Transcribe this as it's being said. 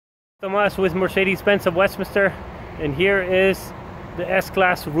Tomas with Mercedes-Benz of Westminster, and here is the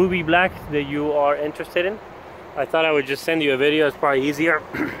S-Class Ruby Black that you are interested in. I thought I would just send you a video, it's probably easier.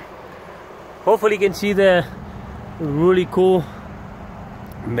 Hopefully you can see the really cool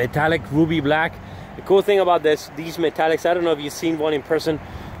metallic ruby black. The cool thing about these metallics, I don't know if you've seen one in person,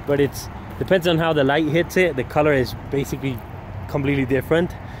 but it depends on how the light hits it. The color is basically completely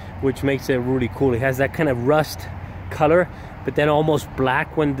different, which makes it really cool. It has that kind of rust color, but then almost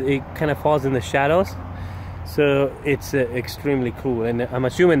black when it kind of falls in the shadows. So it's extremely cool, and I'm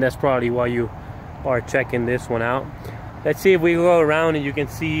assuming that's probably why you are checking this one out. Let's see if we go around and you can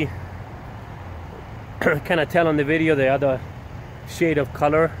see, kind of tell on the video the other shade of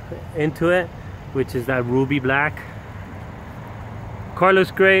color into it, which is that ruby black. Car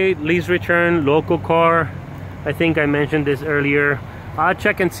looks great, lease return, local car. I think I mentioned this earlier. I'll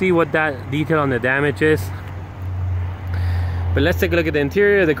check and see what that detail on the damage is. But let's take a look at the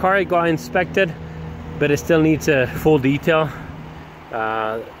interior. The car got inspected, but it still needs a full detail.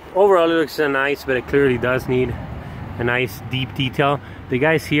 Overall it looks nice, but it clearly does need a nice deep detail. The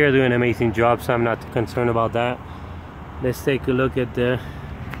guys here are doing an amazing job, so I'm not too concerned about that. Let's take a look at the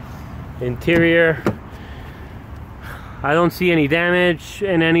interior. I don't see any damage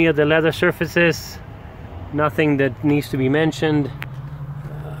in any of the leather surfaces. Nothing that needs to be mentioned.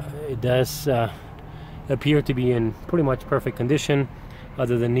 It does appear to be in pretty much perfect condition,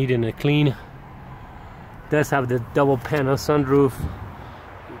 other than needing a clean. It does have the double panel sunroof.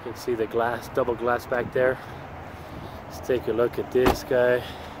 You can see the glass, double glass back there. Let's take a look at this guy.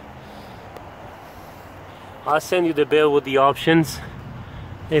 I'll send you the bill with the options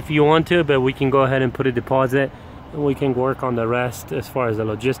if you want to, but we can go ahead and put a deposit and we can work on the rest as far as the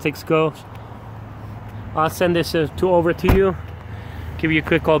logistics goes. I'll send this over to you, give you a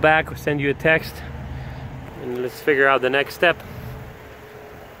quick call back, or send you a text, and let's figure out the next step.